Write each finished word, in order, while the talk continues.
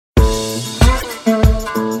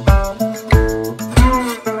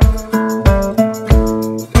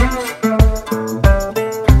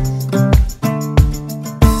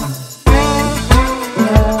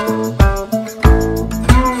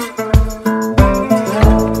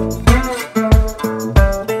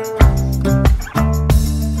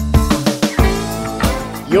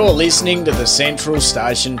You're listening to the Central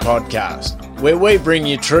Station podcast, where we bring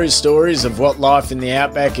you true stories of what life in the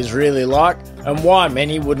outback is really like and why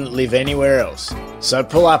many wouldn't live anywhere else. So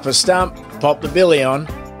pull up a stump, pop the billy on,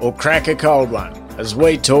 or crack a cold one as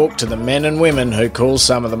we talk to the men and women who call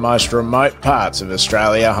some of the most remote parts of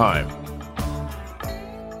Australia home.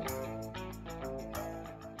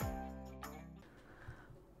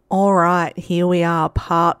 All right, here we are,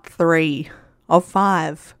 part 3 of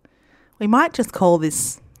 5. We might just call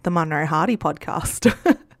this the Munro Hardy podcast.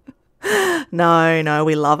 No,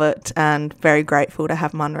 we love it and very grateful to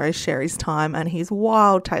have Munro share his time and his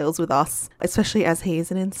wild tales with us, especially as he is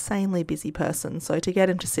an insanely busy person. So to get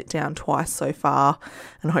him to sit down twice so far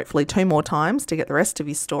and hopefully 2 more times to get the rest of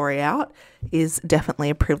his story out is definitely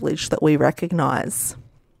a privilege that we recognise.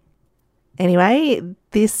 Anyway,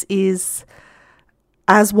 this is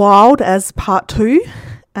as wild as part 2.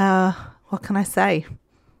 What can I say?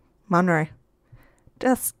 Munro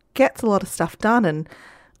just gets a lot of stuff done and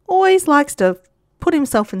always likes to put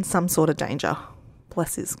himself in some sort of danger.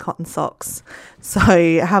 Bless his cotton socks. So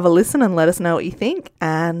have a listen and let us know what you think.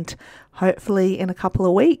 And hopefully in a couple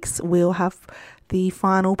of weeks, we'll have the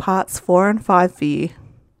final parts 4 and 5 for you.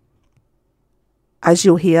 As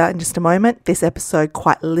you'll hear in just a moment, this episode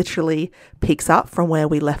quite literally picks up from where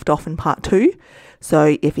we left off in part 2.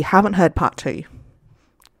 So if you haven't heard part 2,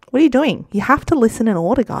 what are you doing? You have to listen in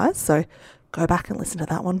order, guys. So go back and listen to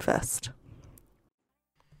that one first.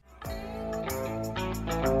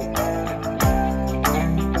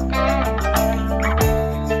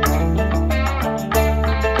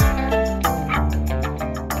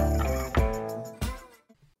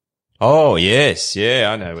 Oh, yes.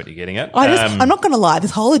 Yeah, I know what you're getting at. I'm not going to lie.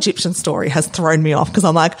 This whole Egyptian story has thrown me off because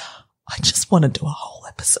I'm like, I just want to do a whole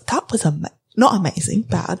episode. That was not amazing,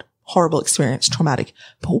 bad, horrible experience, traumatic,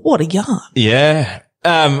 but what a yarn. Yeah.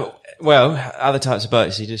 Well, other types of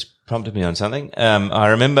boats, you just prompted me on something. I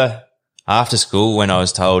remember after school when I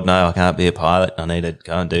was told, no, I can't be a pilot. I need to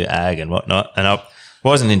go and do ag and whatnot. And I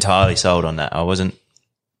wasn't entirely sold on that. I wasn't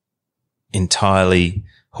entirely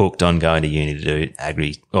hooked on going to uni to do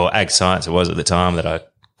ag science. It was at the time that I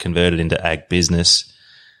converted into ag business.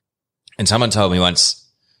 And someone told me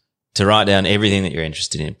once to write down everything that you're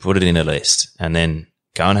interested in, put it in a list, and then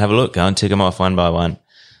go and have a look, go and tick them off one by one.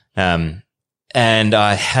 And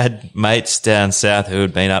I had mates down south who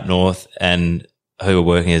had been up north and who were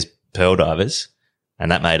working as pearl divers, and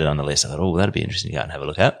that made it on the list. I thought, oh, that'd be interesting to go and have a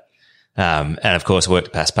look at. And of course, I worked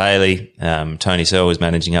at Paspaley. Tony Searle was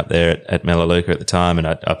managing up there at Melaleuca at the time, and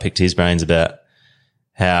I picked his brains about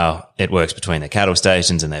how it works between the cattle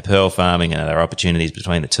stations and their pearl farming, and are there opportunities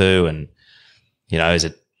between the two, and, you know, is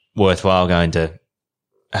it worthwhile going to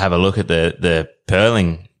have a look at the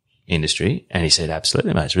pearling industry? And he said,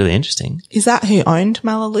 absolutely, mate, it's really interesting. Is that who owned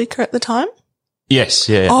Melaleuca at the time? Yes,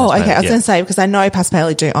 yeah. Oh, okay. I was going to say, because I know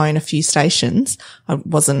Paspaley do own a few stations. Or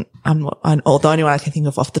the only one I can think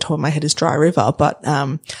of off the top of my head is Dry River, but,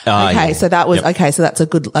 okay. Yeah. So that was, okay. So that's a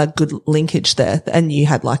good linkage there. And you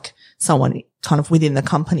had like someone kind of within the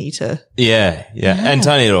company to. Yeah. And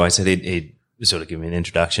Tony had always said he'd sort of give me an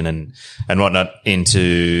introduction and whatnot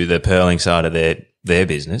into the pearling side of their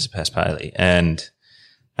business, Paspaley. And,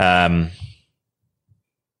 anyhow,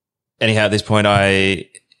 at this point, I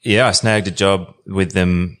snagged a job with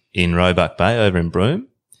them in Roebuck Bay over in Broome.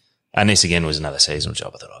 And this again was another seasonal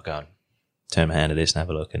job. I thought, I'll go and turn my hand to this and have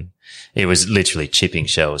a look. And it was literally chipping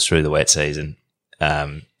shells through the wet season.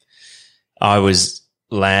 I was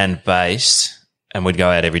land based and we'd go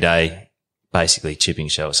out every day basically chipping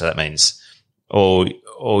shells. So that means all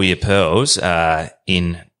your pearls are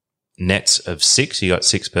in nets of 6. You got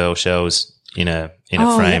 6 pearl shells in a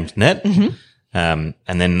framed net. Mm-hmm. And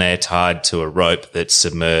then they're tied to a rope that's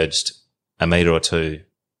submerged a metre or 2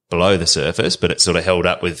 below the surface, but it's sort of held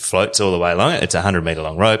up with floats all the way along it. It's a 100-metre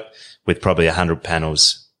long rope with probably 100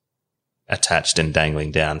 panels attached and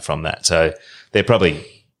dangling down from that. So they're probably,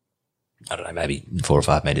 I don't know, maybe 4 or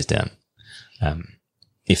 5 metres down,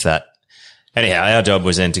 if that. Anyhow, our job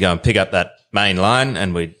was then to go and pick up that main line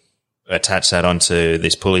and we'd attach that onto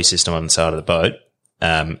this pulley system on the side of the boat.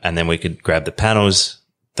 And then we could grab the panels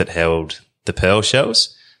that held the pearl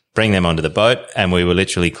shells, bring them onto the boat, and we were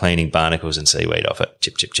literally cleaning barnacles and seaweed off it.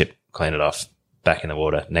 Chip, chip, chip, clean it off, back in the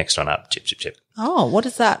water, next one up, chip, chip, chip. Oh, what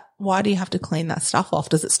is that? Why do you have to clean that stuff off?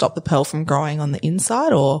 Does it stop the pearl from growing on the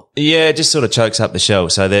inside or? Yeah, it just sort of chokes up the shell.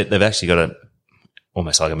 So they've actually got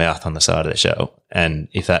almost like a mouth on the side of the shell. And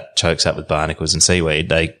if that chokes up with barnacles and seaweed,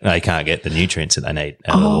 they can't get the nutrients that they need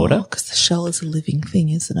out of the water. Oh, because the shell is a living thing,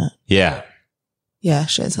 isn't it? Yeah. Yeah,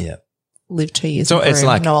 lived 2 years. So it's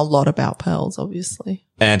like, know a lot about pearls, obviously.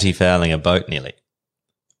 Anti-fouling a boat nearly.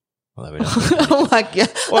 Although we don't. Like, yeah.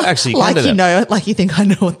 Well, actually, like, you know, like you think I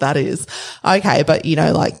know what that is. Okay. But, you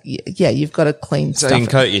know, like, yeah, you've got to clean So stuff. you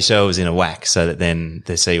can coat your shells in a wax so that then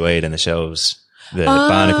the seaweed and the shells, the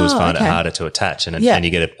barnacles find it harder to attach and you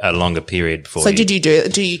get a longer period before. So do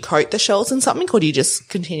you coat the shells in something or do you just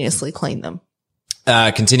continuously clean them?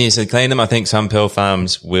 Continuously clean them. I think some pearl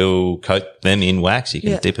farms will coat them in wax. You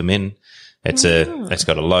can dip them in. It's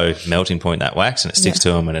got a low melting point, that wax, and it sticks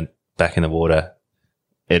to them and then back in the water.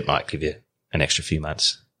 It might give you an extra few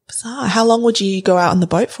months. Bizarre. How long would you go out on the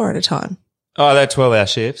boat for at a time? Oh, they're 12-hour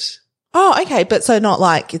shifts. Oh, okay. But so it's not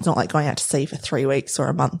like going out to sea for 3 weeks or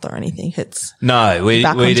a month or anything. It's we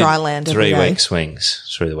on did dry land every 3 week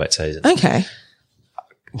swings through the wet season. Okay.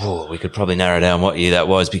 Oh, we could probably narrow down what year that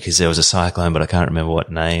was because there was a cyclone, but I can't remember what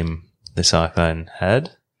name the cyclone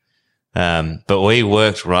had. But we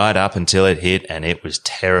worked right up until it hit and it was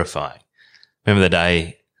terrifying. Remember the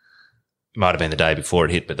day, might have been the day before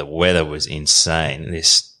it hit, but the weather was insane.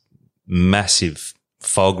 This massive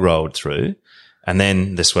fog rolled through and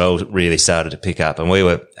then the swell really started to pick up and we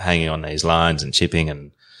were hanging on these lines and chipping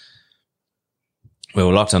and we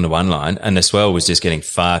were locked onto one line and the swell was just getting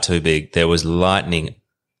far too big. There was lightning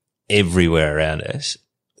everywhere around us.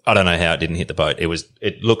 I don't know how it didn't hit the boat.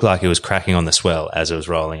 It looked like it was cracking on the swell as it was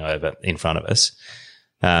rolling over in front of us.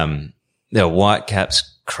 There were white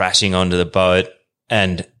caps crashing onto the boat.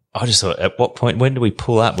 And I just thought, at what point, when do we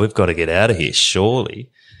pull up? We've got to get out of here, surely.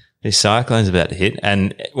 This cyclone's about to hit.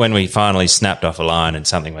 And when we finally snapped off a line and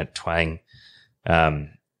something went twang,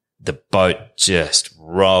 the boat just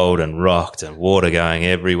rolled and rocked and water going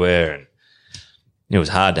everywhere. And it was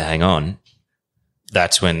hard to hang on.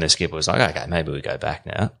 That's when the skipper was like, okay, maybe we go back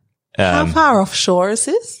now. How far offshore is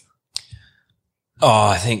this? Oh,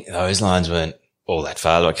 I think those lines weren't all that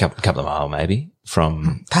far, like a couple of miles maybe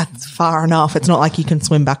from. That's far enough. It's not like you can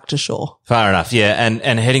swim back to shore. Far enough, yeah. And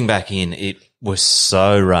heading back in, it was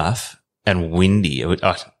so rough and windy.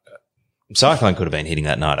 Cyclone could have been hitting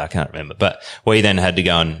that night. I can't remember. But we then had to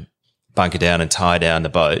go and bunker down and tie down the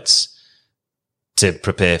boats to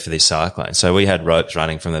prepare for this cyclone. So we had ropes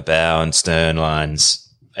running from the bow and stern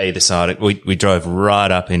lines either side. We drove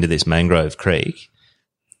right up into this mangrove creek,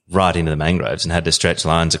 right into the mangroves and had to stretch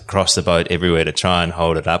lines across the boat everywhere to try and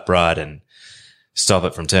hold it upright and stop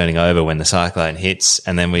it from turning over when the cyclone hits.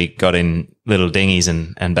 And then we got in little dinghies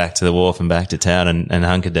and back to the wharf and back to town and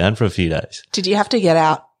hunkered down for a few days. Did you have to get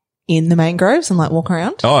out in the mangroves and like walk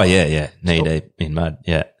around? Oh, yeah. Knee deep in mud.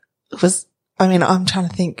 Yeah. I'm trying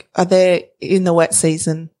to think, are there in the wet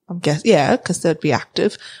season? I'm guessing, yeah, because they'd be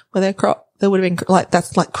active. There would have been like,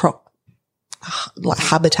 that's like like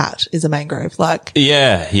habitat is a mangrove. Like,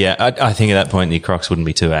 yeah. I think at that point the crocs wouldn't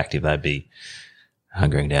be too active. They'd be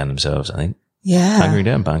hunkering down themselves, I think. Yeah. Hunkering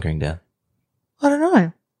down, bunkering down. I don't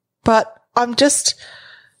know. But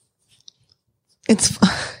it's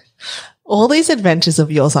all these adventures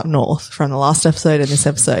of yours up north from the last episode and this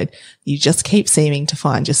episode, you just keep seeming to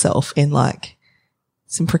find yourself in like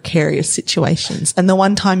some precarious situations. And the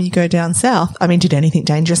one time you go down south, did anything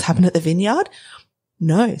dangerous happen at the vineyard?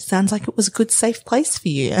 No. Sounds like it was a good, safe place for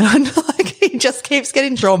you. And he just keeps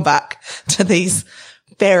getting drawn back to these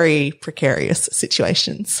very precarious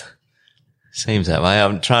situations. Seems that way.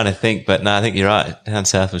 I'm trying to think, but no, I think you're right. Down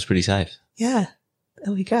south was pretty safe. Yeah.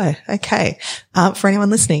 There we go. Okay. For anyone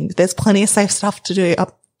listening, there's plenty of safe stuff to do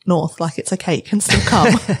up north. Like it's okay. You can still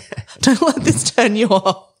come. Don't let this turn you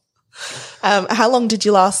off. How long did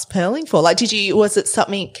you last pearling for? Like, was it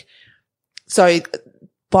something? So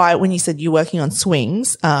when you said you're working on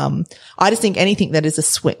swings, I just think anything that is a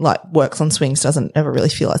swing, like works on swings doesn't ever really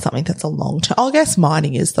feel like something that's a long term. I guess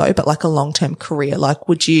mining is though, but like a long term career. Like,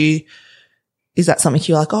 is that something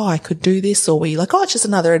you're like, oh, I could do this? Or were you like, oh, it's just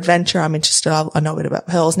another adventure. I'm interested. I know a bit about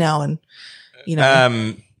pearls now and, you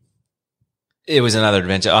know. It was another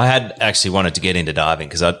adventure. I had actually wanted to get into diving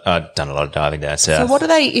because I'd done a lot of diving down south. So what are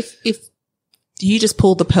they, if you just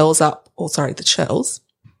pulled the pearls up, the shells,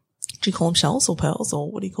 do you call them shells or pearls or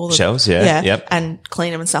what do you call them? Shells, yeah. Yeah. Yep. And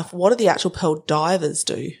clean them and stuff. What do the actual pearl divers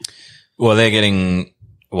do? Well, they're getting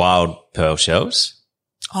wild pearl shells.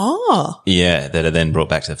 Oh. Yeah, that are then brought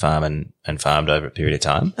back to the farm and farmed over a period of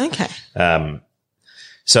time. Okay.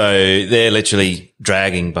 So they're literally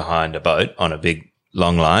dragging behind a boat on a big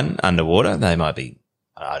long line underwater. They might be,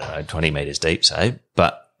 20 meters deep, say,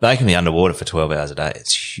 but they can be underwater for 12 hours a day.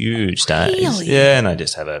 It's huge days. Really? Yeah, and they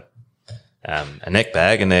just have a neck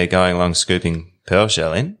bag and they're going along scooping pearl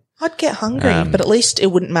shell in. I'd get hungry, but at least it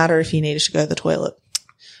wouldn't matter if you needed to go to the toilet.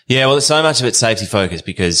 Yeah, well, so much of it's safety focused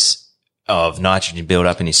because of nitrogen build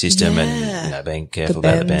up in your system and, being careful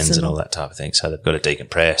about the bends and all that type of thing. So they've got to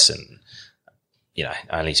decompress and,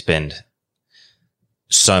 only spend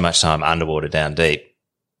so much time underwater down deep.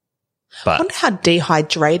 I But wonder how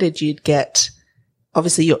dehydrated you'd get.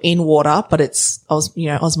 Obviously, you're in water, but it's,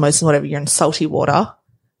 osmosis, whatever, you're in salty water.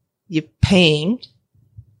 You're peeing,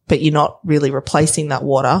 but you're not really replacing that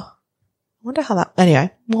water. I wonder how that,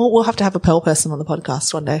 anyway, we'll have to have a Pearl person on the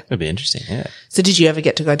podcast one day. it'd be interesting, yeah. So did you ever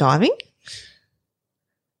get to go diving?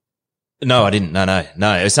 No, I didn't. No.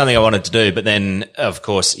 It was something I wanted to do, but then, of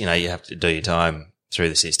course, you have to do your time through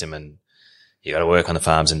the system and you got to work on the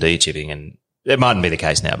farms and do your chipping. And it mightn't be the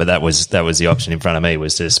case now, but that was the option in front of me,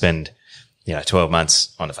 was to spend 12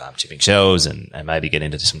 months on the farm chipping shells and maybe get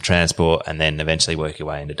into some transport and then eventually work your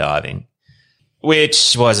way into diving,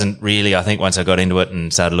 which wasn't really, I think once I got into it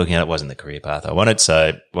and started looking at it, wasn't the career path I wanted.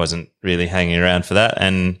 So wasn't really hanging around for that.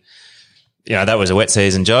 And, that was a wet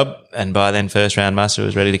season job. And by then first round muster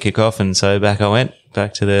was ready to kick off. And so back I went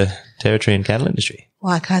back to the territory and cattle industry.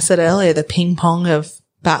 Like I said earlier, the ping pong of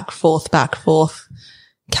back, forth,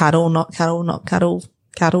 cattle, not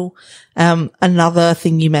cattle. Another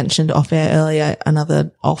thing you mentioned off air earlier,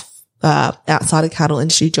 another outside of cattle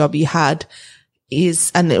industry job you had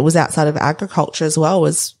is, and it was outside of agriculture as well,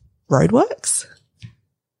 was roadworks.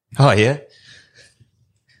 Oh, yeah.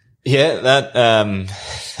 Yeah,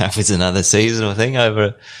 that was another seasonal thing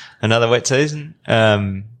over another wet season.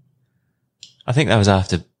 I think that was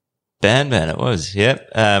after Ban, it was, yep.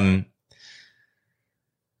 Ban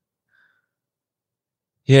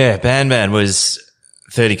was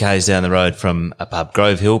 30 k's down the road from a pub,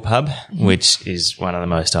 Grove Hill Pub, which is one of the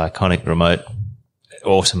most iconic, remote,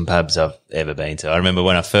 awesome pubs I've ever been to. I remember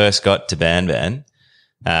when I first got to Ban,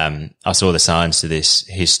 I saw the signs to this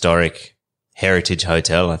historic heritage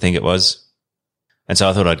hotel, I think it was. And so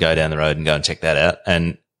I thought I'd go down the road and go and check that out,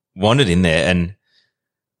 and wandered in there, and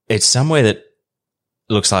it's somewhere that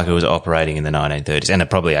looks like it was operating in the 1930s, and it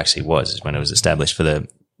probably actually was when it was established for the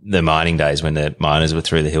mining days when the miners were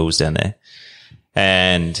through the hills down there.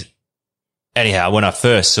 And anyhow, when I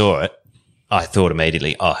first saw it, I thought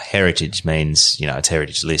immediately, heritage means, it's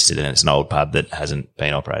heritage listed and it's an old pub that hasn't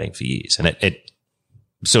been operating for years. And it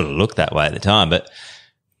sort of looked that way at the time, but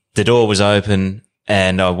the door was open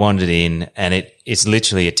and I wandered in, and it's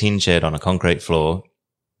literally a tin shed on a concrete floor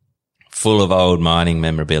full of old mining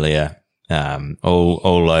memorabilia,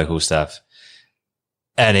 all local stuff.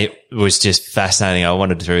 And it was just fascinating. I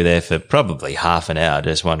wandered through there for probably half an hour,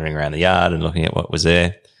 just wandering around the yard and looking at what was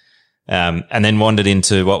there. And then wandered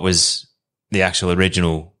into what was the actual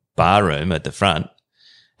original bar room at the front.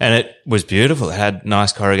 And it was beautiful. It had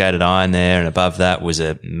nice corrugated iron there, and above that was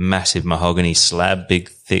a massive mahogany slab, big,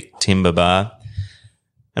 thick timber bar.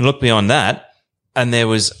 And look beyond that, and there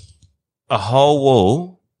was a whole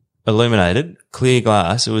wall illuminated, clear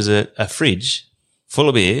glass. It was a fridge full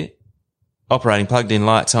of beer, operating, plugged in,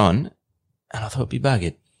 lights on. And I thought, be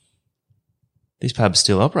buggered, this pub's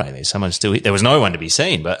still operating. There's someone still here. There was no one to be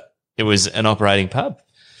seen, but it was an operating pub.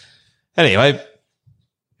 Anyway,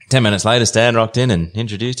 10 minutes later, Stan rocked in and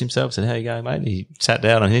introduced himself, said, "How you going, mate?" And he sat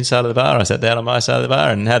down on his side of the bar. I sat down on my side of the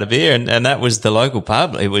bar and had a beer, and that was the local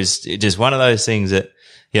pub. It was just one of those things that,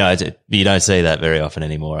 you don't see that very often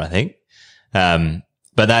anymore, I think.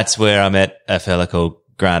 But that's where I met a fella called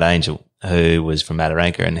Grant Angel, who was from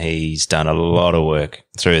Mataranka, and he's done a lot of work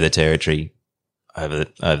through the territory over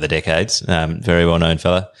the decades. Very well known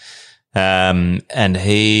fella. And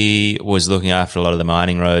he was looking after a lot of the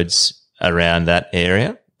mining roads around that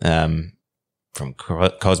area, from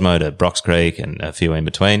Cosmo to Brox Creek and a few in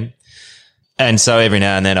between. And so every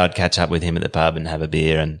now and then I'd catch up with him at the pub and have a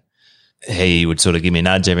beer, and he would sort of give me a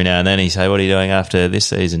nudge every now and then. He'd say, "What are you doing after this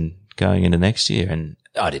season going into next year?" And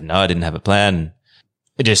I didn't know. I didn't have a plan.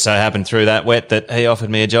 It just so happened through that wet that he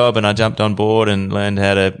offered me a job, and I jumped on board and learned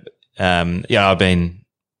how to, I've been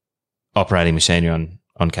operating machinery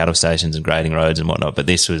on cattle stations and grading roads and whatnot, but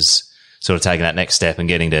this was sort of taking that next step and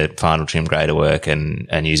getting to final trim grader work and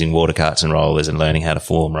using water carts and rollers and learning how to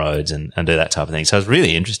form roads and do that type of thing. So it was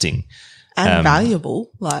really interesting. And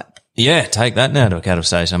valuable, Yeah, take that now to a cattle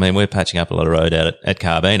station. I mean, we're patching up a lot of road out at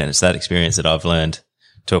Carbine, and it's that experience that I've learned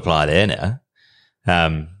to apply there now.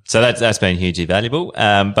 So that's been hugely valuable.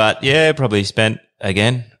 But yeah, probably spent,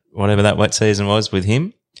 again, whatever that wet season was with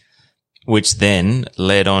him, which then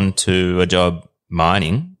led on to a job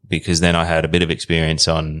mining, because then I had a bit of experience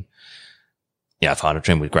on, final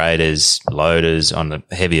trim with graders, loaders, on the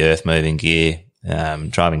heavy earth moving gear,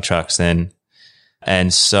 driving trucks then.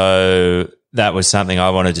 And so that was something I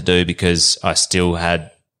wanted to do because I still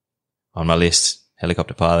had on my list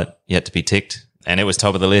helicopter pilot yet to be ticked. And it was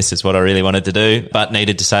top of the list. It's what I really wanted to do, but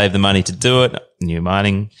needed to save the money to do it. New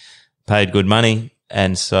mining paid good money.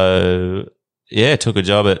 And so, took a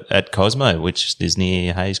job at Cosmo, which is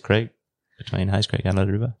near Hayes Creek. between Hayes Creek and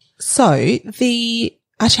Adelaide River. So actually,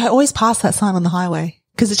 I always pass that sign on the highway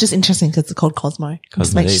because it's just interesting because it's called Cosmo. It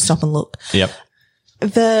just makes you stop and look. Yep.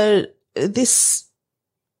 This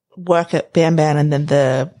work at Ban Ban and then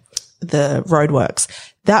the roadworks,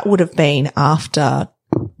 that would have been after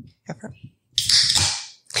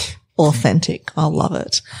Authentic. I love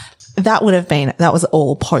it. That was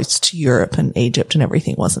all post Europe and Egypt and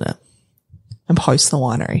everything, wasn't it? And post the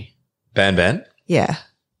winery. Ban Ban? Yeah.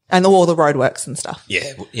 And all the roadworks and stuff. Yeah,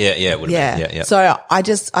 it would have been. Yeah. So I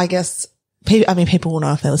guess, people will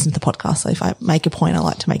know if they listen to the podcast. So if I make a point, I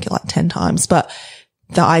like to make it like 10 times. But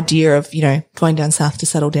the idea of, going down south to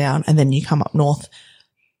settle down and then you come up north,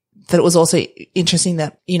 that it was also interesting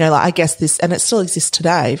that, I guess this, and it still exists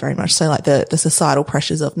today very much so, like the societal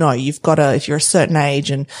pressures of, no, you've got to, if you're a certain age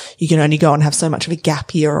and you can only go and have so much of a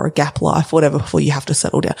gap year or a gap life, whatever, before you have to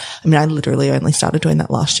settle down. I mean, I literally only started doing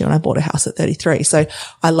that last year and I bought a house at 33. So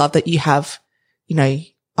I love that you have,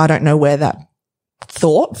 I don't know where that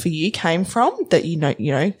thought for you came from, that,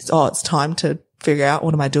 it's time to figure out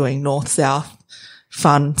what am I doing, north, south,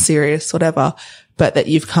 fun, serious, whatever, but that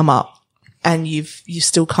you've come up and you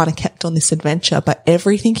still kind of kept on this adventure, but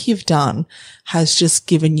everything you've done has just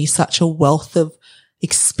given you such a wealth of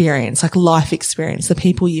experience, like life experience, the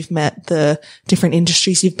people you've met, the different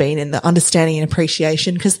industries you've been in, the understanding and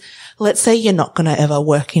appreciation. Because let's say you're not going to ever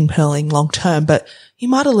work in pearling long term, but you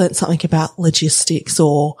might have learned something about logistics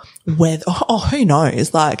or weather, who knows,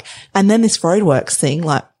 and then this roadworks thing,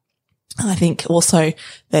 I think also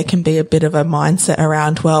there can be a bit of a mindset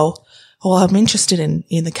around, well, I'm interested in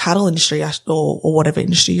the cattle industry or whatever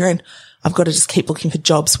industry you're in. I've got to just keep looking for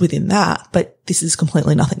jobs within that. But this is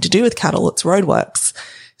completely nothing to do with cattle. It's roadworks.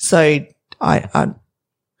 So but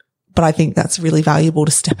I think that's really valuable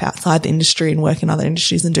to step outside the industry and work in other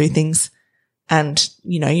industries and do things. And,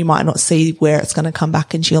 you might not see where it's going to come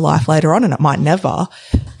back into your life later on, and it might never.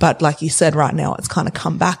 But like you said, right now it's kind of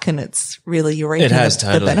come back and it's really, you're reaping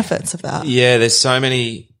the benefits of that. Yeah. There's so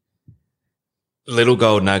many little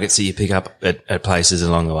gold nuggets that you pick up at places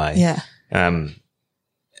along the way. Yeah.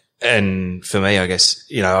 And for me, I guess,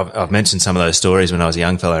 I've mentioned some of those stories when I was a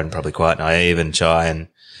young fella and probably quite naive and shy. And,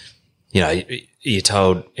 you're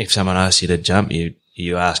told if someone asks you to jump,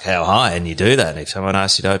 you ask how high and you do that. And if someone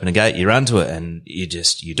asks you to open a gate, you run to it and you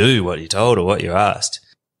do what you're told or what you're asked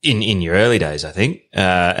in your early days, I think.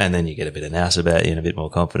 And then you get a bit of nous about you and a bit more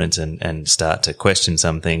confidence and start to question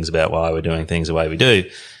some things about why we're doing things the way we do.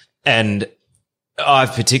 And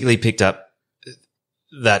I've particularly picked up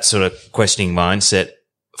that sort of questioning mindset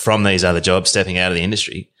from these other jobs, stepping out of the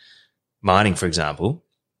industry. Mining, for example,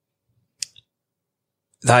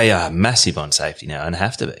 they are massive on safety now and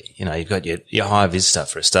have to be. You've got your high-vis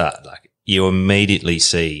stuff for a start. You immediately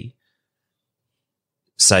see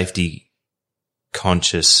safety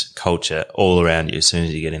conscious culture all around you as soon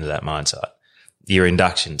as you get into that mine site. Your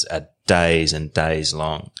inductions are days and days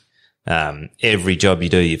long. Every job you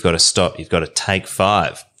do, you've got to stop. You've got to take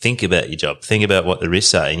 5. Think about your job. Think about what the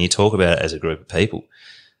risks are, and you talk about it as a group of people.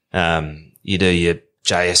 You do your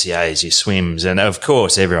JSEAs, your swims, and of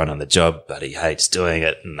course, everyone on the job bloody hates doing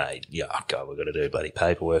it, and we've got to do bloody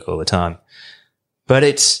paperwork all the time. But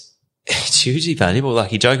it's hugely valuable.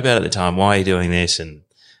 You joke about it at the time, why are you doing this and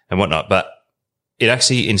whatnot. But it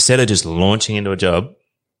actually, instead of just launching into a job,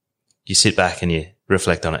 you sit back and you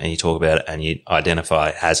reflect on it and you talk about it and you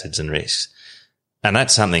identify hazards and risks. And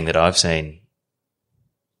that's something that I've seen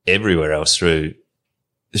everywhere else through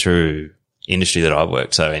industry that I've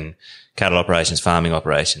worked. So in cattle operations, farming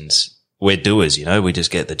operations, we're doers, we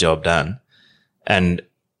just get the job done. And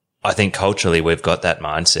I think culturally we've got that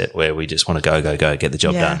mindset where we just want to go, get the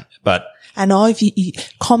job done. But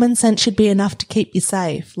if common sense should be enough to keep you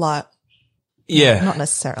safe, not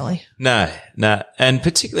necessarily. No. And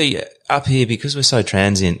particularly up here, because we're so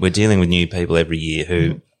transient, we're dealing with new people every year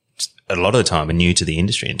who a lot of the time are new to the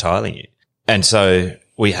industry, entirely new. And so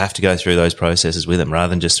we have to go through those processes with them rather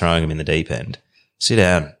than just throwing them in the deep end. Sit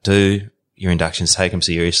down, do your inductions, take them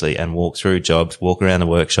seriously and walk through jobs, walk around the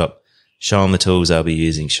workshop, show them the tools they'll be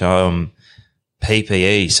using, show them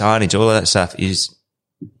PPE, signage, all of that stuff is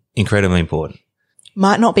incredibly important.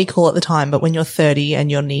 Might not be cool at the time, but when you're 30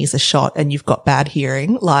 and your knees are shot and you've got bad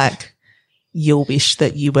hearing, you'll wish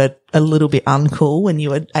that you were a little bit uncool when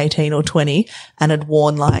you were 18 or 20 and had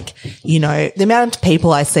worn the amount of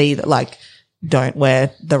people I see that don't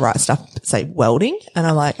wear the right stuff, say welding. And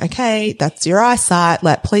I'm like, okay, that's your eyesight.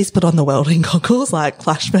 Please put on the welding goggles,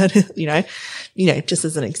 flashbird, just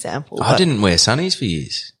as an example. I didn't wear sunnies for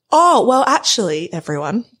years. Oh, well, actually,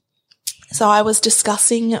 everyone. So I was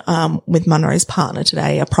discussing with Munro's partner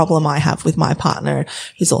today a problem I have with my partner,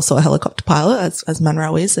 who's also a helicopter pilot, as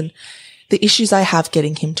Munro is, and the issues I have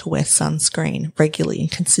getting him to wear sunscreen regularly and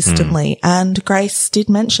consistently. And Grace did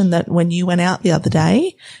mention that when you went out the other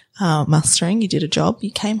day, mustering, you did a job,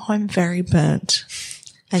 you came home very burnt.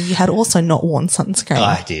 And you had also not worn sunscreen.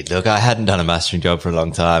 I did. Look, I hadn't done a mustering job for a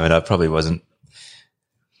long time, and I probably wasn't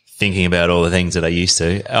thinking about all the things that I used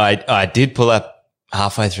to. I did pull up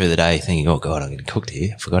halfway through the day thinking, oh, God, I'm getting cooked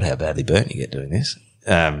here. I forgot how badly burnt you get doing this.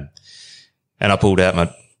 And I pulled out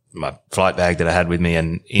my flight bag that I had with me,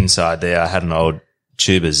 and inside there I had an old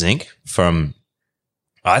tube of zinc from,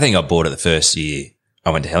 I think I bought it the first year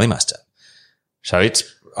I went to Helimuster. So it's,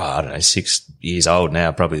 I don't know, 6 years old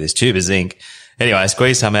now, probably, this tube of zinc. Anyway, I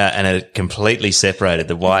squeezed some out and it completely separated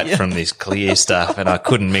the white from this clear stuff, and I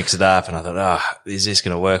couldn't mix it up, and I thought, oh, is this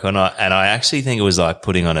going to work or not? And I actually think it was like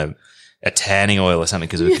putting on a tanning oil or something,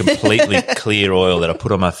 because it was completely clear oil that I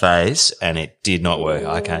put on my face, and it did not work.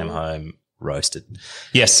 I came home roasted.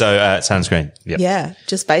 Yes. So, sunscreen. Yep. Yeah.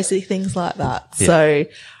 Just basic things like that. Yeah. So,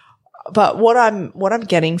 but what I'm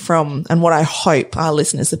getting from, and what I hope our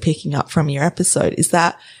listeners are picking up from your episode, is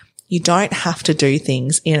that you don't have to do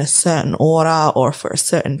things in a certain order or for a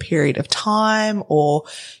certain period of time, or,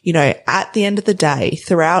 you know, at the end of the day,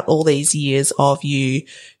 throughout all these years of you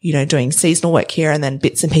know, doing seasonal work here and then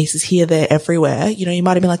bits and pieces here, there, everywhere, you know, you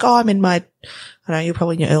might have been like, oh, I'm in my, I know you're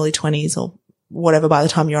probably in your early 20s or whatever by the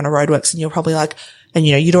time you're on a roadworks, and you're probably like, and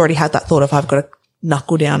you know, you'd already had that thought of, I've got to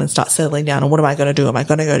knuckle down and start settling down, and what am I going to do? Am I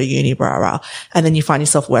going to go to uni, blah, blah. And then you find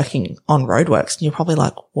yourself working on roadworks, and you're probably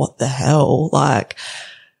like, what the hell? Like,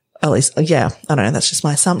 at least, yeah, I don't know, that's just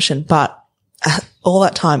my assumption. But all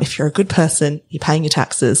that time, if you're a good person, you're paying your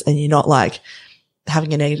taxes, and you're not like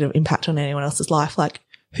having a negative impact on anyone else's life, like,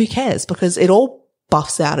 who cares? Because it all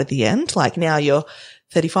buffs out at the end. Like, now you're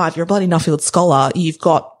 35, you're a bloody Nuffield scholar, you've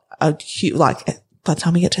got a huge, like, by the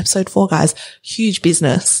time we get to episode 4, guys, huge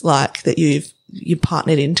business, like, that you've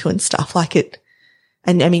partnered into and stuff like it.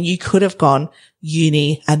 And I mean, you could have gone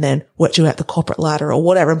uni and then worked your way up the corporate ladder or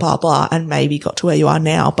whatever and blah, blah, and maybe got to where you are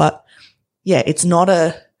now. But yeah, it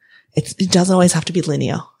doesn't always have to be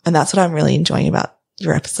linear. And that's what I'm really enjoying about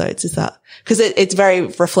your episodes, is that, because it's very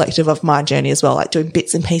reflective of my journey as well, like doing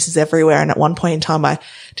bits and pieces everywhere. And at one point in time, I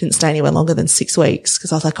didn't stay anywhere longer than 6 weeks,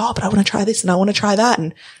 because I was like, oh, but I want to try this and I want to try that.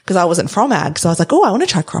 And because I wasn't from ag, so I was like, oh, I want to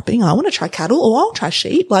try cropping. I want to try cattle. Oh, I'll try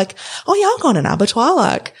sheep. Like, oh yeah, I'll go on an abattoir,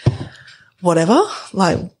 like whatever.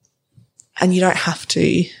 Like, and you don't have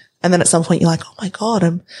to. And then at some point you're like, oh my God,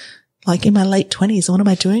 I'm like in my late 20s. What am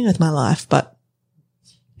I doing with my life? But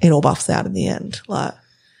it all buffs out in the end. Like,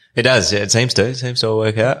 it does. Yeah, it seems to all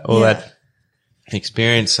work out. All that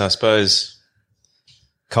experience, I suppose,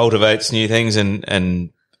 cultivates new things.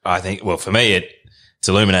 And I think, well, for me, it's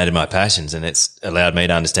illuminated my passions, and it's allowed me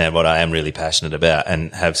to understand what I am really passionate about,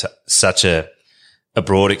 and have such a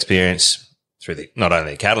broad experience through not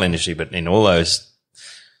only the cattle industry, but in all those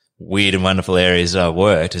weird and wonderful areas I've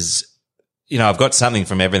worked. Is, you know, I've got something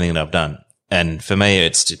from everything that I've done. And for me,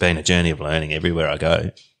 it's been a journey of learning everywhere I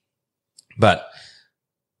go. But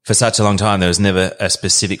for such a long time, there was never a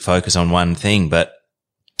specific focus on one thing, but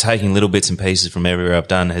taking little bits and pieces from everywhere I've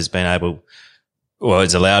done has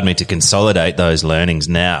it's allowed me to consolidate those learnings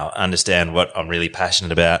now, understand what I'm really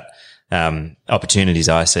passionate about, opportunities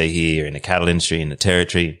I see here in the cattle industry, in the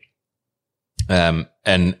territory. And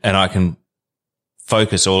I can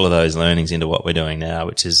focus all of those learnings into what we're doing now,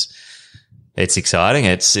 which is, it's exciting.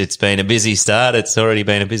 It's been a busy start. It's already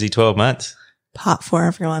been a busy 12 months. Part 4,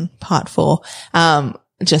 everyone. Part 4.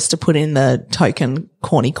 Just to put in the token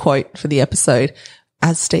corny quote for the episode,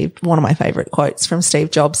 one of my favorite quotes from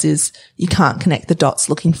Steve Jobs is, you can't connect the dots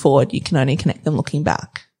looking forward. You can only connect them looking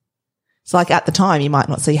back. So like at the time, you might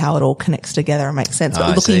not see how it all connects together and makes sense.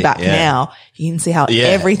 But looking back now, you can see how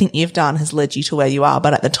everything you've done has led you to where you are.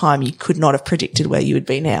 But at the time, you could not have predicted where you would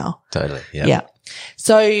be now. Totally. Yeah. Yeah.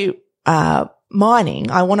 So,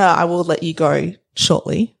 mining, I will let you go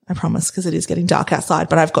shortly, I promise, because it is getting dark outside,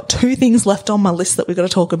 but I've got 2 things left on my list that we've got to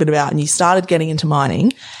talk a bit about. And you started getting into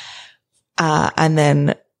mining, and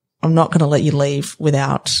then I'm not going to let you leave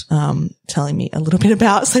without telling me a little bit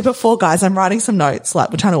about. So before, guys, I'm writing some notes, like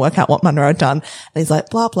we're trying to work out what Munro had done, and he's like,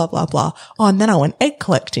 blah, blah, blah, blah. Oh, and then I went egg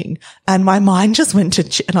collecting, and my mind just went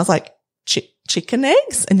to and I was like, chicken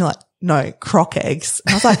eggs? And you're like, no, croc eggs.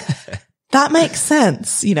 And I was like, that makes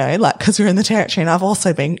sense, you know, like, because we're in the territory, and I've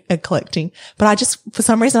also been egg collecting. But I just, for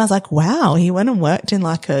some reason, I was like, wow, he went and worked in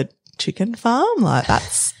like a chicken farm. Like,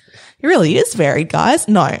 it really is varied, guys.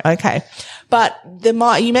 No, okay. But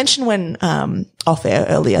you mentioned when, off air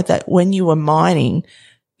earlier, that when you were mining,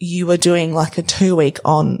 you were doing like a 2-week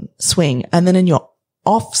on swing, and then in your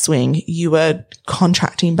off swing, you were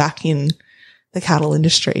contracting back in the cattle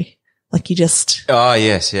industry. Like, you just. Oh,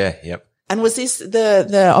 yes. Yeah. Yep. And was this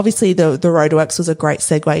the obviously the roadworks was a great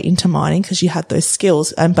segue into mining because you had those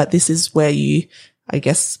skills, but this is where you, I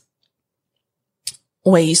guess,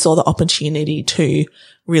 where you saw the opportunity to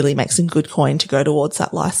really make some good coin to go towards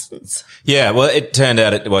that license. Yeah, well, it turned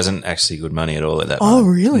out it wasn't actually good money at all at that time. Oh,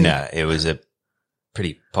 really? No, it was a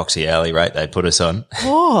pretty poxy alley rate they put us on.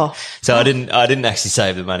 Oh. So I didn't actually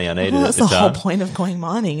save the money I needed at That's the the whole time. point of going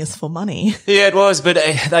mining is for money. Yeah, it was, but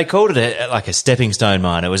they called it like a stepping stone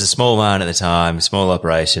mine. It was a small mine at the time, small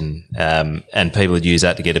operation, and people would use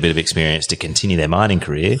that to get a bit of experience to continue their mining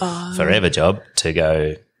career, forever job, to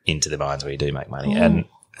go into the mines where you do make money. And,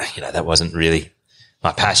 you know, that wasn't really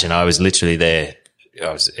my passion. I was literally there.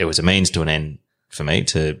 It was a means to an end for me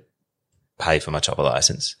to pay for my chopper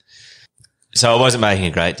license. So I wasn't making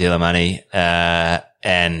a great deal of money,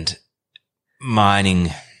 and mining,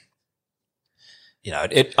 you know,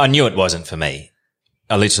 I knew it wasn't for me.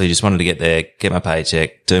 I literally just wanted to get there, get my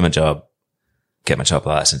paycheck, do my job, get my chopper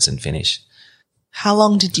license and finish. How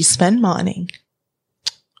long did you spend mining?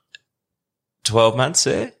 12 months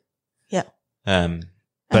there. Yeah.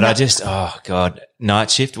 But I just, oh God,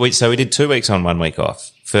 night shift. So we did 2 weeks on, 1 week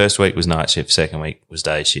off. First week was night shift. Second week was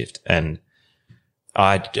day shift. And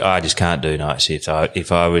I just can't do night shift.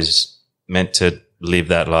 If I was meant to live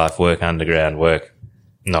that life, work underground, work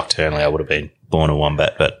nocturnally, I would have been born a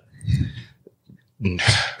wombat, but.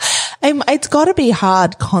 It's got to be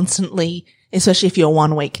hard constantly, especially if you're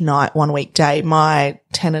 1 week night, 1 week day. My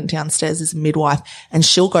tenant downstairs is a midwife and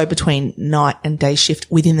she'll go between night and day shift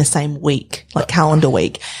within the same week, like calendar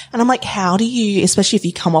week. And I'm like, how do you, especially if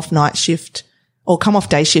you come off night shift or come off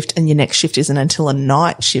day shift and your next shift isn't until a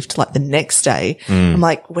night shift, like the next day. I'm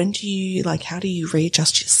like, when do you, like, how do you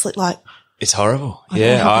readjust your sleep? Like, it's horrible. I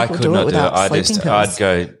don't know how I people could do it not do it. without sleeping pills. I'd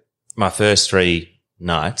go, my first 3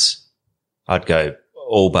 nights, I'd go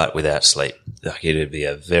all but without sleep. Like it would be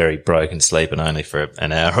a very broken sleep and only for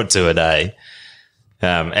an hour or two a day.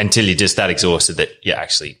 Until you're just that exhausted that you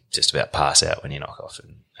actually just about pass out when you knock off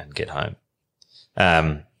and get home.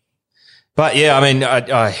 But yeah, I mean,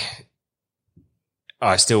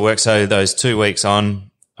 I still work. So those 2 weeks on,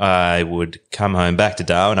 I would come home back to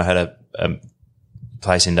Darwin. I had a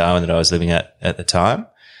place in Darwin that I was living at the time.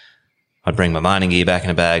 I'd bring my mining gear back in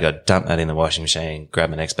a bag. I'd dump that in the washing machine, grab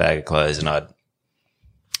my next bag of clothes, and I'd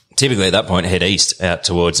typically at that point head east out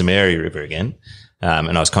towards the Mary River again.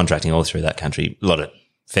 And I was contracting all through that country, a lot of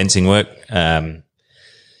fencing work, right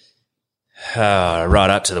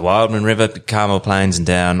up to the Wildman River, Carmel Plains and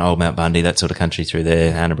down Old Mount Bundy, that sort of country through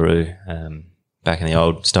there, Annabrew, back in the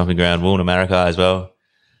old stomping ground, Woolna Marikai as well.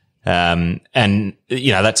 And,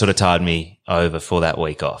 you know, that sort of tied me over for that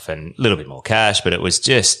week off and a little bit more cash, but it was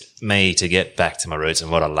just me to get back to my roots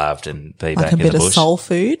and what I loved and be back in the bush. Like a bit of soul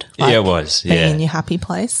food? Like yeah, it was. Yeah. Being in your happy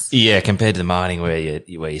place? Yeah, compared to the mining where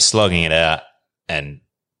you're slogging it out and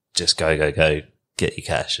just go, get your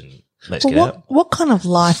cash and let's get out. What kind of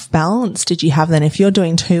life balance did you have then? If you're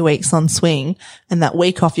doing 2 weeks on swing and that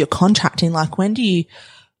week off you're contracting, like when do you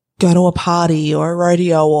go to a party or a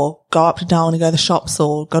rodeo or go up to Darwin and go to the shops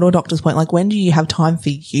or go to a doctor's appointment? Like when do you have time for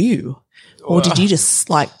you? Or did you just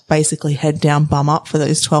like basically head down, bum up for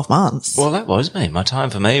those 12 months? Well, that was me. My time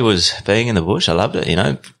for me was being in the bush. I loved it. You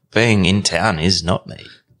know, being in town is not me.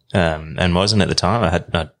 And wasn't at the time.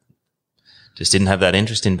 I just didn't have that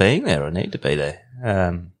interest in being there or need to be there.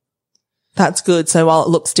 That's good. So while it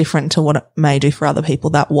looks different to what it may do for other people,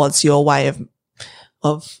 that was your way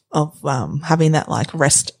of having that like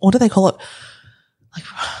rest. What do they call it? Like,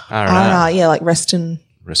 R&R. Yeah, like rest and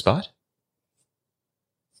respite.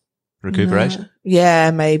 Recuperation? Yeah,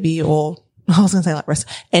 maybe. Or I was going to say like rest.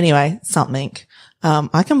 Anyway, something.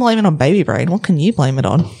 I can blame it on baby brain. What can you blame it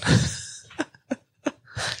on?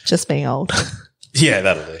 Just being old. Yeah,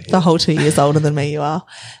 that'll do. The whole 2 years older than me you are.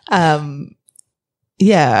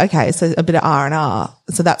 Yeah, okay. So a bit of R&R.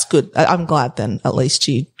 So that's good. I'm glad then at least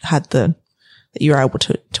you had that you were able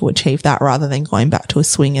to achieve that rather than going back to a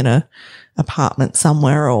swing in a apartment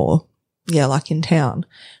somewhere or, yeah, like in town.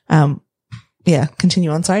 Yeah,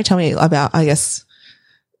 continue on. Sorry, tell me about, I guess,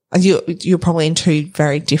 you're probably in two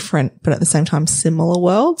very different, but at the same time similar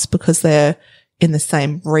worlds because they're in the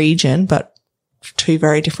same region, but two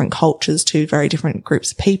very different cultures, two very different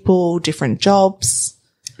groups of people, different jobs.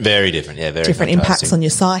 Very different, yeah, very different impacts on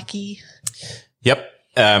your psyche. Yep.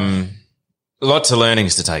 Lots of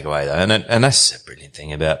learnings to take away though. And that's a brilliant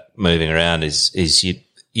thing about moving around is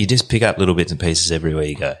you just pick up little bits and pieces everywhere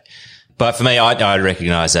you go. But for me, I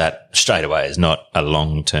recognise that straight away as not a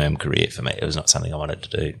long-term career for me. It was not something I wanted to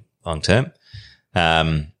do long-term.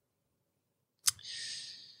 And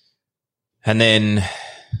then,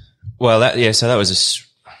 well, so that was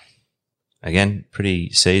again, pretty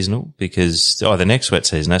seasonal because, the next wet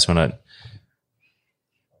season, that's when I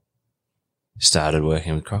started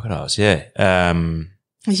working with crocodiles. Yeah.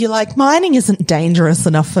 You're like, mining isn't dangerous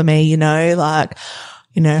enough for me, I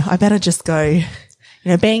better just go,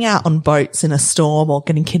 being out on boats in a storm or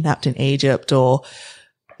getting kidnapped in Egypt or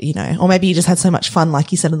maybe you just had so much fun,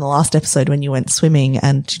 like you said in the last episode when you went swimming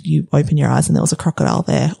and you opened your eyes and there was a crocodile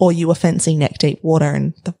there, or you were fencing neck deep water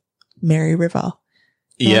in the Mary River.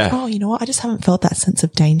 Yeah. Like, oh, you know what? I just haven't felt that sense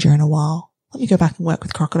of danger in a while. Let me go back and work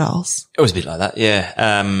with crocodiles. It was a bit like that. Yeah.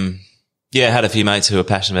 I had a few mates who were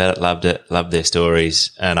passionate about it, loved their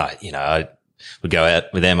stories. And I would go out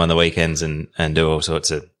with them on the weekends and do all sorts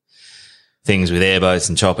of things with airboats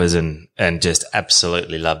and choppers and just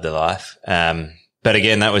absolutely loved the life. But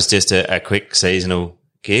again, that was just a quick seasonal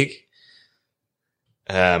gig.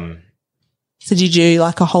 So did you do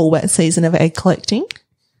like a whole wet season of egg collecting?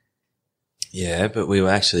 Yeah, but we were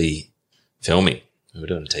actually filming. We were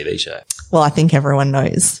doing a TV show. Well, I think everyone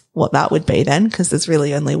knows what that would be then, because there's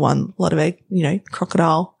really only one lot of egg,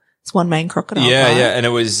 crocodile. It's one main crocodile. Yeah, right? yeah. And it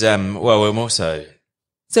was, we're more so.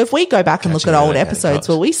 So if we go back and look at old episodes,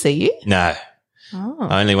 will we see you? No. Oh.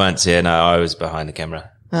 Only once. Yeah, no, I was behind the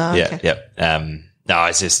camera. Oh, yeah, okay. yep. No, I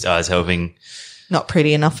was helping. Not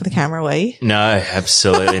pretty enough for the camera, were you? No,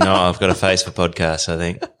 absolutely not. I've got a face for podcasts, I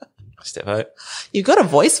think. Step out. You've got a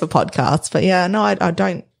voice for podcasts, but yeah, no, I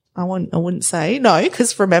don't. I wouldn't say no,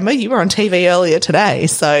 because remember you were on TV earlier today.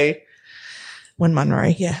 So when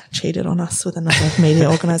Munro, cheated on us with another media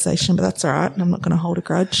organisation, but that's all right. I'm not going to hold a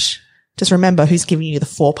grudge. Just remember who's giving you the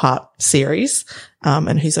 4-part series,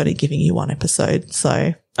 and who's only giving you one episode.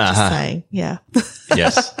 So just saying, yeah.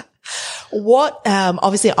 Yes. What,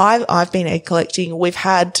 obviously I've been egg collecting. We've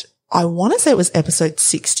had, I want to say it was episode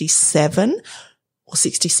 67 or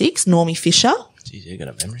 66, Normie Fisher. Geez, you got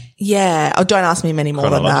a memory. Yeah. Oh, don't ask me many more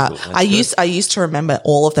than that. I used to remember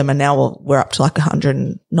all of them, and now we're up to like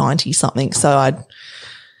 190 something. So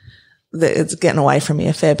it's getting away from me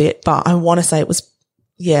a fair bit, but I want to say it was,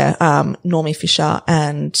 Normie Fisher,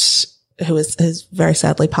 and who has very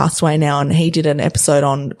sadly passed away now. And he did an episode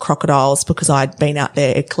on crocodiles because I'd been out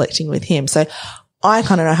there collecting with him. So I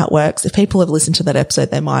kind of know how it works. If people have listened to that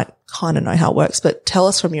episode, they might kind of know how it works, but tell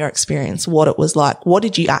us from your experience what it was like. What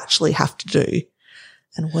did you actually have to do?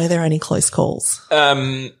 And were there any close calls?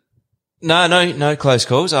 No close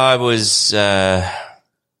calls. I was, I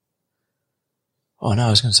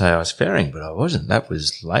was going to say I was ferrying, but I wasn't. That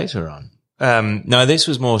was later on. No, this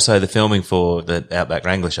was more so the filming for the Outback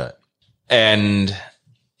Wrangler show. And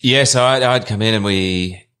so I'd come in and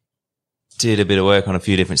we did a bit of work on a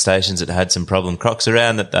few different stations that had some problem crocs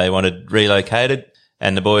around that they wanted relocated.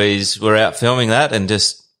 And the boys were out filming that and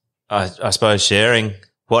just, I suppose, sharing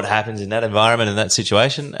what happens in that environment and that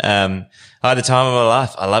situation. I had the time of my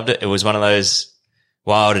life. I loved it. It was one of those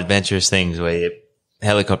wild, adventurous things where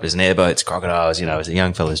helicopters and airboats, crocodiles, it was a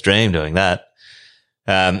young fella's dream doing that.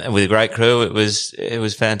 And with a great crew, it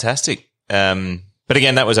was fantastic. But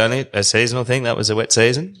again, that was only a seasonal thing. That was a wet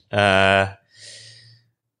season. And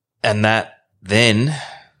that then,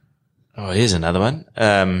 here's another one,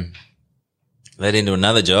 led into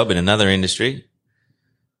another job in another industry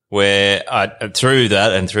where through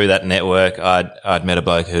that network, I'd met a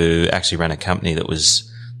bloke who actually ran a company that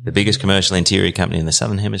was the biggest commercial interior company in the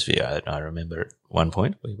Southern Hemisphere. I remember at one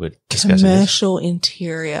point we were discussing commercial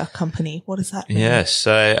interior company. What does that mean? Yes.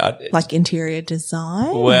 So like interior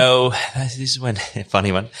design? Well, this is when,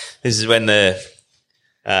 funny one, this is when the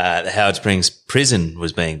Howard Springs prison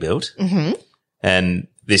was being built. Mm-hmm. And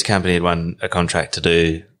this company had won a contract to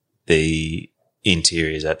do the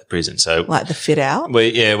interiors at the prison. So like the fit out?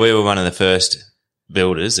 We were one of the first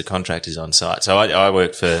builders, the contractors on site. So I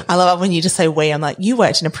worked for. I love it when you just say we. I'm like, you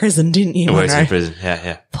worked in a prison, didn't you? I worked in a prison.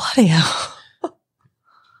 Yeah. Bloody hell.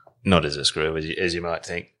 Not as a screw as you might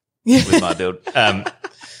think with my build. Yeah,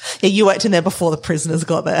 you worked in there before the prisoners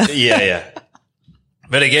got there. Yeah.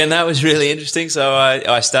 But again, that was really interesting. So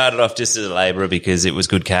I started off just as a labourer because it was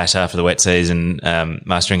good cash after the wet season.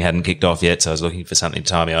 Mustering hadn't kicked off yet, so I was looking for something to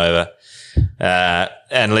tie me over.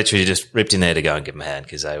 And literally just ripped in there to go and give them a hand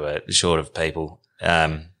because they were short of people.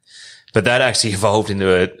 But that actually evolved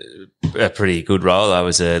into a pretty good role. I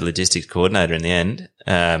was a logistics coordinator in the end,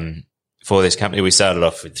 for this company. We started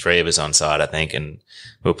off with 3 of us on site, I think, and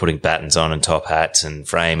we were putting battens on and top hats and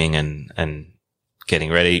framing and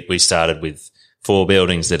getting ready. We started with 4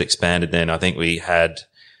 buildings that expanded then. I think we had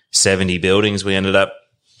 70 buildings we ended up,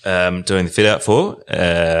 doing the fit out for.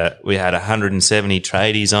 We had 170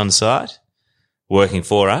 tradies on site working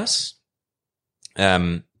for us.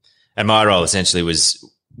 And my role essentially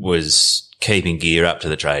was keeping gear up to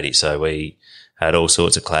the tradies. So we had all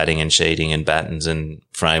sorts of cladding and sheeting and battens and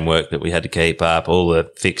framework that we had to keep up, all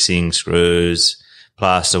the fixing, screws,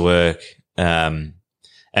 plaster work, and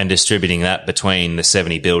distributing that between the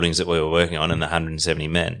 70 buildings that we were working on and the 170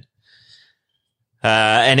 men.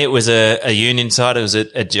 And it was a union site. It was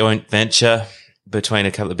a joint venture between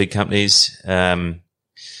a couple of big companies. And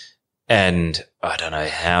I don't know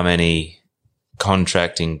how many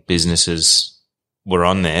contracting businesses were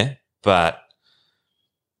on there, but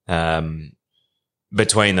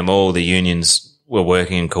between them all, the unions were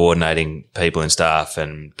working and coordinating people and staff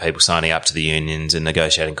and people signing up to the unions and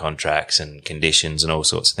negotiating contracts and conditions and all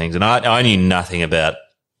sorts of things. And I knew nothing about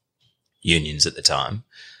unions at the time,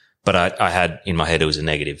 but I had in my head it was a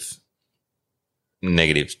negative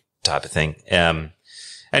type of thing.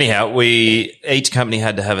 Anyhow, each company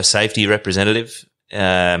had to have a safety representative.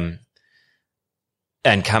 And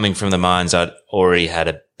coming from the mines, I'd already had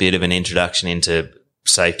a bit of an introduction into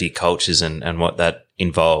safety cultures and what that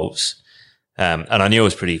involves. And I knew it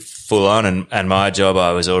was pretty full on and my job,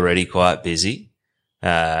 I was already quite busy.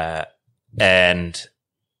 And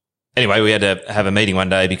anyway, we had to have a meeting one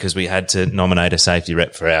day because we had to nominate a safety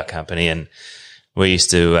rep for our company. And we used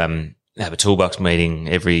to, have a toolbox meeting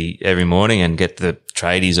every morning and get the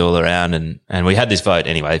tradies all around. And we had this vote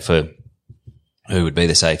anyway for who would be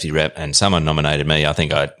the safety rep, and someone nominated me. I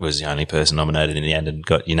think I was the only person nominated in the end and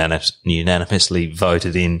got unanimously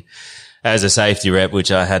voted in as a safety rep,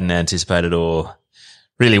 which I hadn't anticipated or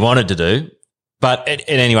really wanted to do. But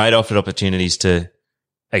anyway, it offered opportunities to,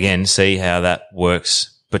 again, see how that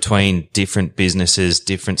works between different businesses,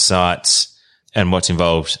 different sites, and what's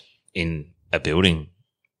involved in a building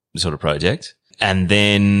sort of project. And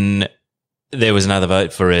then there was another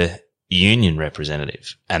vote for a union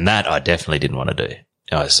representative, and that I definitely didn't want to do.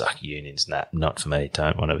 I was like, unions, not for me.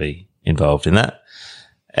 Don't want to be involved in that.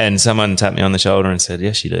 And someone tapped me on the shoulder and said,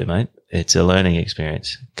 yes, you do, mate. It's a learning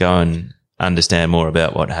experience. Go and understand more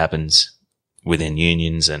about what happens within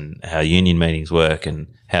unions and how union meetings work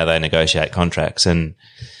and how they negotiate contracts. And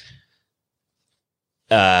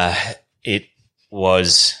it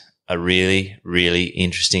was a really, really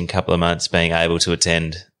interesting couple of months being able to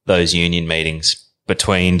attend those union meetings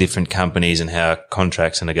between different companies and how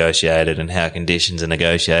contracts are negotiated and how conditions are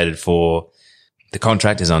negotiated for the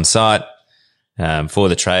contractors on site, for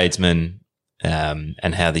the tradesmen,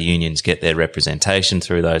 and how the unions get their representation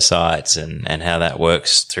through those sites and how that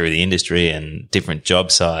works through the industry and different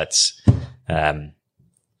job sites.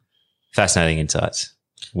 Fascinating insights.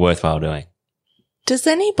 Worthwhile doing. Does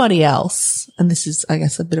anybody else, and this is, I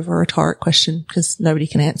guess, a bit of a rhetoric question because nobody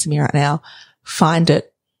can answer me right now, find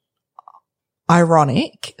it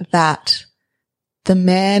ironic that the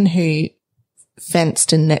man who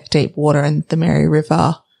fenced in neck deep water in the Mary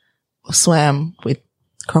River, swam with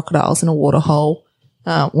crocodiles in a waterhole,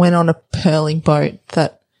 went on a pearling boat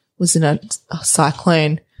that was in a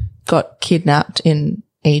cyclone, got kidnapped in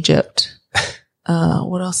Egypt.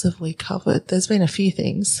 What else have we covered? There's been a few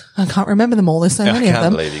things. I can't remember them all. There's so many of them. I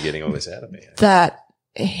can't believe you're getting all this out of me. That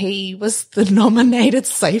he was the nominated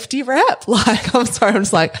safety rep. Like, I'm sorry. I'm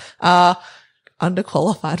just like,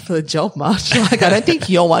 underqualified for the job much. Like, I don't think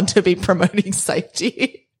you're one to be promoting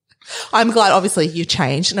safety. I'm glad, obviously, you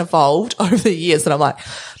changed and evolved over the years. And I'm like,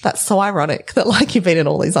 that's so ironic that, like, you've been in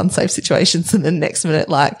all these unsafe situations and then next minute,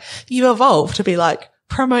 like, you evolved to be, like,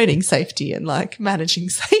 promoting safety and, like, managing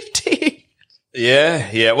safety.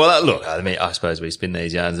 Yeah. Well, look, I mean, I suppose we spin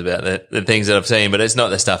these yarns about the things that I've seen, but it's not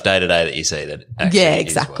the stuff day to day that you see that actually yeah,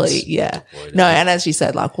 exactly. Yeah. No, and as you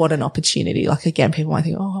said, like, what an opportunity. Like, again, people might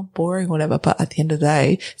think, oh, boring, whatever. But at the end of the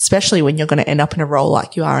day, especially when you're going to end up in a role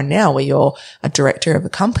like you are now, where you're a director of a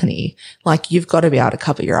company, like, you've got to be able to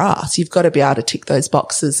cover your ass. You've got to be able to tick those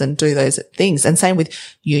boxes and do those things. And same with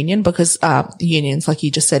union, because, unions, like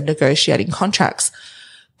you just said, negotiating contracts.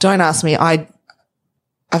 Don't ask me.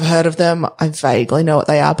 I've heard of them. I vaguely know what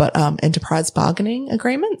they are, but enterprise bargaining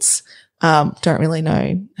agreements. Don't really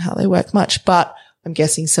know how they work much, but I'm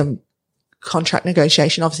guessing some contract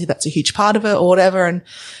negotiation. Obviously, that's a huge part of it or whatever. And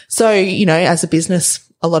so, you know, as a business,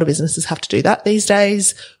 a lot of businesses have to do that these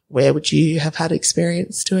days. Where would you have had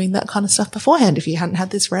experience doing that kind of stuff beforehand if you hadn't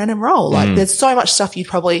had this random role? Like, there's so much stuff you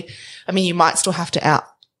might still have to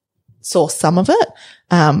outsource some of it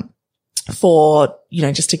for, you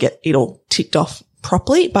know, just to get it all ticked off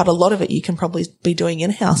properly, but a lot of it you can probably be doing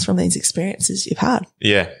in-house from these experiences you've had.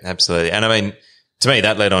 Yeah, absolutely. And I mean, to me,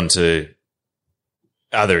 that led on to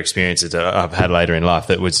other experiences that I've had later in life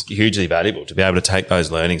that was hugely valuable to be able to take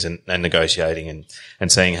those learnings and negotiating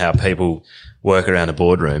and seeing how people work around a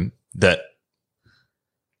boardroom. That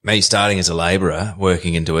me starting as a labourer,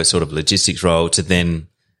 working into a sort of logistics role, to then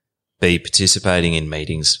be participating in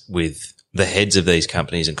meetings with the heads of these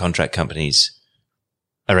companies and contract companies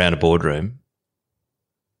around a boardroom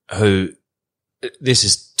who this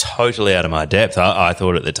is totally out of my depth. I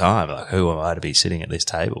thought at the time, like, who am I to be sitting at this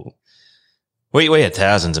table? We had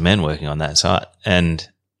thousands of men working on that site, and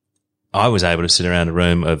I was able to sit around a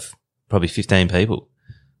room of probably 15 people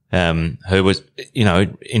who was,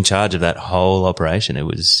 in charge of that whole operation. It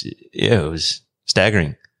was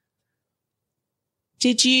staggering.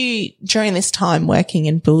 Did you, during this time working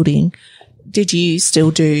in building, did you still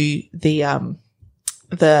do the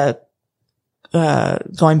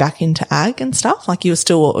going back into ag and stuff? Like you were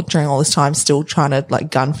still, during all this time, still trying to like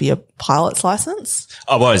gun for your pilot's license?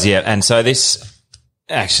 I was, yeah. And so this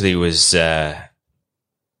actually was a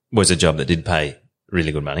job that did pay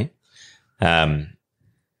really good money. And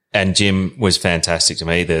Jim was fantastic to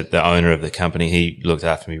me, the owner of the company. He looked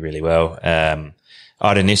after me really well.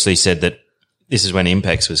 I'd initially said that this is when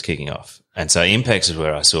Impex was kicking off. And so Impex is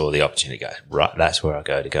where I saw the opportunity to go. Right, that's where I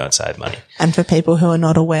go to go and save money. And for people who are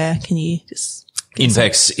not aware, can you just...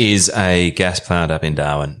 Impex is a gas plant up in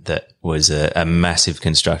Darwin that was a massive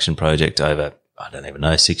construction project over, I don't even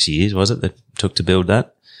know, 6 years, was it, that took to build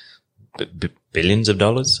that? Billions of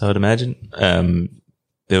dollars, I would imagine,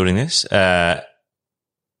 building this. And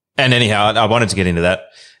anyhow, I wanted to get into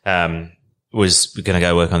that. Was going to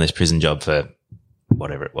go work on this prison job for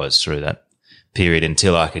whatever it was through that period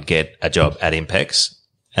until I could get a job at Impex.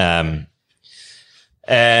 And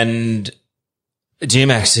Jim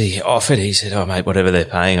actually offered, he said, "Oh mate, whatever they're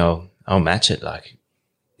paying, I'll match it. Like,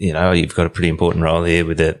 you've got a pretty important role here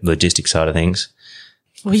with the logistics side of things."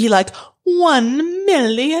 Were you like $1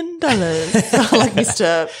 million? Like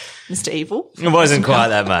Mr. Evil? It wasn't quite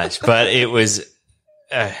that much, but it was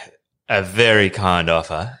a very kind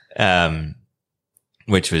offer,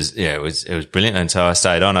 which was, it was brilliant. And so I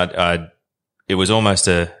stayed on. It was almost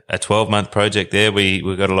a 12-month project there. We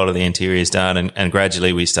got a lot of the interiors done, and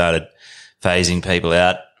gradually we started phasing people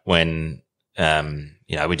out when,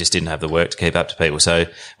 we just didn't have the work to keep up to people. So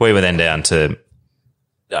we were then down to,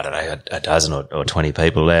 I don't know, a dozen or 20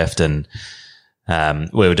 people left, and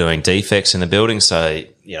we were doing defects in the building. So,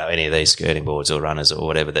 any of these skirting boards or runners or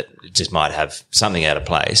whatever that just might have something out of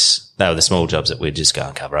place, they were the small jobs that we'd just go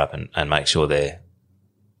and cover up and make sure they're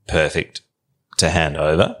perfect to hand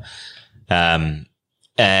over. And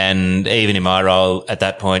even in my role at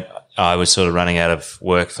that point, I was sort of running out of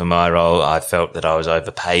work for my role. I felt that I was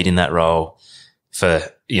overpaid in that role for,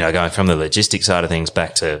 going from the logistics side of things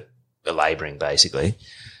back to labouring basically.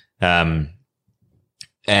 And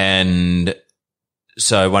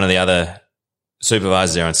so one of the other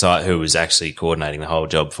supervisors there on site who was actually coordinating the whole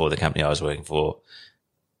job for the company I was working for,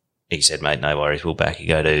 he said, "Mate, no worries, we'll back you.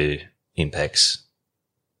 Go to Impex,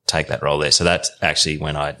 take that role there." So that's actually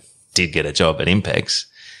when I did get a job at Impex,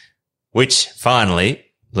 which finally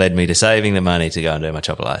led me to saving the money to go and do my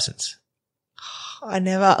chopper license.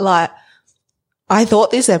 I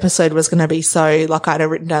thought this episode was going to be so, like, I'd have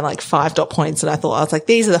written down like 5 dot points, and I was like,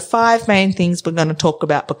 these are the 5 main things we're going to talk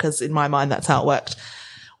about, because in my mind, that's how it worked.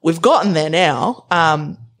 We've gotten there now.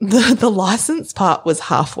 The license part was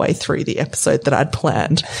halfway through the episode that I'd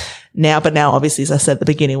planned but now obviously, as I said at the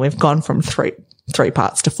beginning, we've gone from three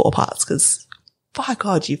parts to 4 parts, because by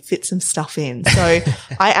God, you fit some stuff in. So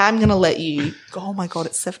I am going to let you go. Oh my God,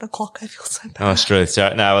 it's 7 o'clock. I feel so bad. Oh, Struth.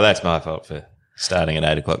 Sorry. No, well, that's my fault for starting at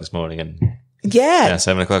 8 o'clock this morning and yeah,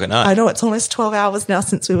 7 o'clock at night. I know, it's almost 12 hours now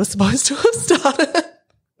since we were supposed to have started.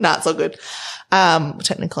 Nah, it's all good.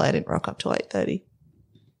 Technically I didn't rock up till 8:30,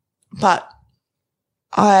 but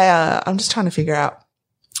I'm just trying to figure out.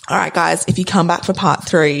 All right, guys, if you come back for part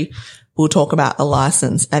 3, we'll talk about the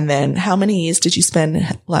license. And then how many years did you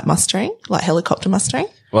spend like mustering, like helicopter mustering?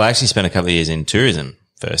 Well, I actually spent a couple of years in tourism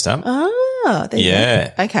first up. Ah, there yeah.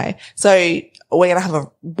 You go. Okay. So we're going to have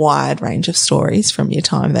a wide range of stories from your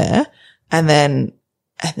time there. And then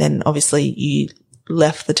obviously you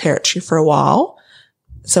left the territory for a while.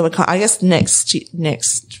 So I guess next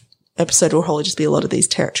episode will probably just be a lot of these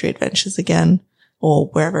territory adventures again, or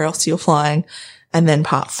wherever else you're flying. And then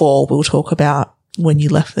part 4, we'll talk about when you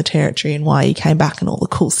left the territory and why you came back and all the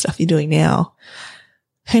cool stuff you're doing now.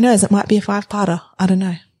 Who knows? It might be a 5-parter. I don't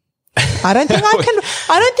know. I don't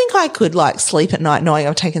think I could like sleep at night knowing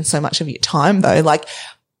I've taken so much of your time though. Like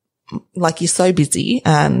you're so busy,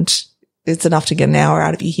 and it's enough to get an hour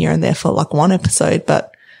out of you here and there for like one episode,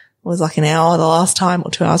 but it was like an hour the last time,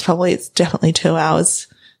 or 2 hours probably. It's definitely 2 hours.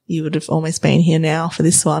 You would have almost been here now for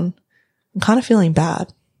this one. I'm kind of feeling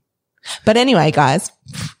bad. But anyway, guys,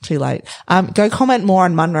 too late. Go comment more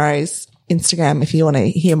on Munro's Instagram if you want to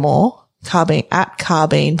hear more. At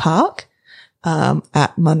Carbine Park,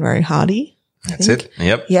 at Munro Hardy. That's it.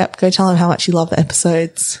 Yep. Go tell him how much you love the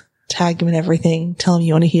episodes. tag him and everything. Tell him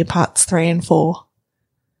you want to hear parts 3 and 4.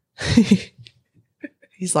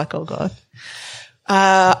 He's like, oh God.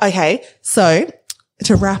 Okay. So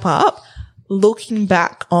to wrap up, looking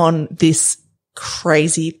back on this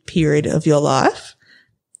crazy period of your life,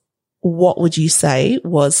 what would you say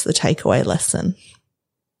was the takeaway lesson?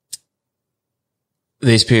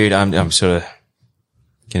 This period, I'm sort of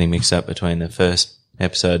getting mixed up between the first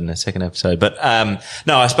episode and the second episode. But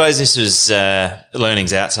no, I suppose this was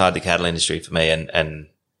learnings outside the cattle industry for me and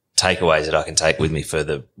takeaways that I can take with me for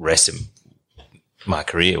the rest of my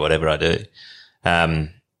career, whatever I do. A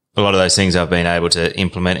lot of those things I've been able to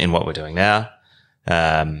implement in what we're doing now.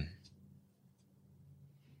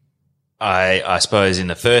 I suppose in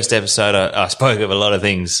the first episode, I spoke of a lot of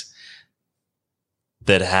things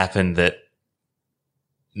that happened that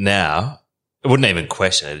now I wouldn't even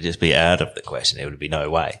question it. It'd just be out of the question. There would be no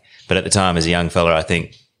way. But at the time, as a young fella, I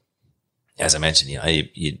think, as I mentioned,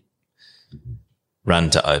 you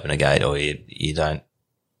run to open a gate, or you don't.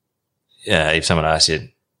 If someone asks you to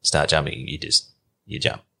start jumping, you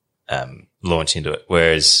jump, launch into it.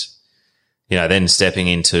 Whereas, then stepping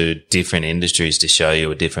into different industries to show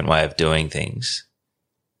you a different way of doing things,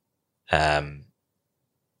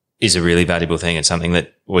 is a really valuable thing and something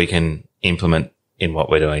that we can implement in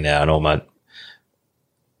what we're doing now and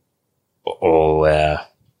all our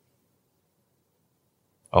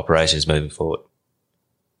operations moving forward.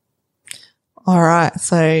 All right.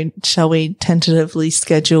 So shall we tentatively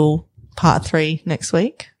schedule part 3 next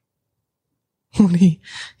week?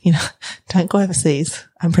 Don't go overseas.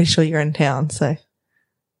 I'm pretty sure you're in town, so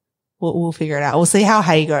we'll figure it out. We'll see how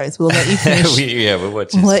hay goes. We'll let you finish.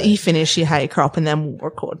 We'll let you finish your hay crop, and then we'll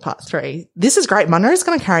record part 3. This is great. Munro's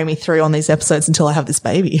going to carry me through on these episodes until I have this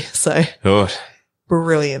baby. So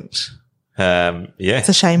brilliant. Yeah. It's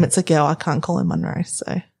a shame it's a girl. I can't call her Munro.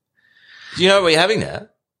 So. Do you know what we're having now?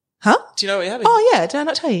 Huh? Do you know what you're having? Oh, yeah. Did I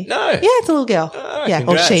not tell you? No. Yeah, it's a little girl. Oh, yeah.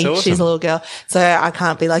 Congrats. Or Awesome. she's a little girl. So I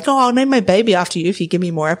can't be like, I'll name my baby after you if you give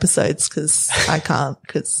me more episodes, because I can't,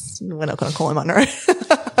 because we're not going to call him Munro.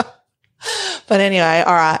 But anyway,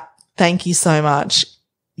 all right. Thank you so much.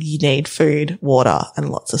 You need food, water, and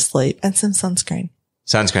lots of sleep, and some sunscreen.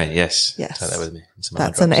 Sunscreen, yes. Yes. Take that with me.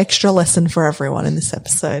 That's an extra lesson for everyone in this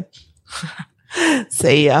episode.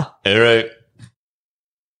 See ya. All right.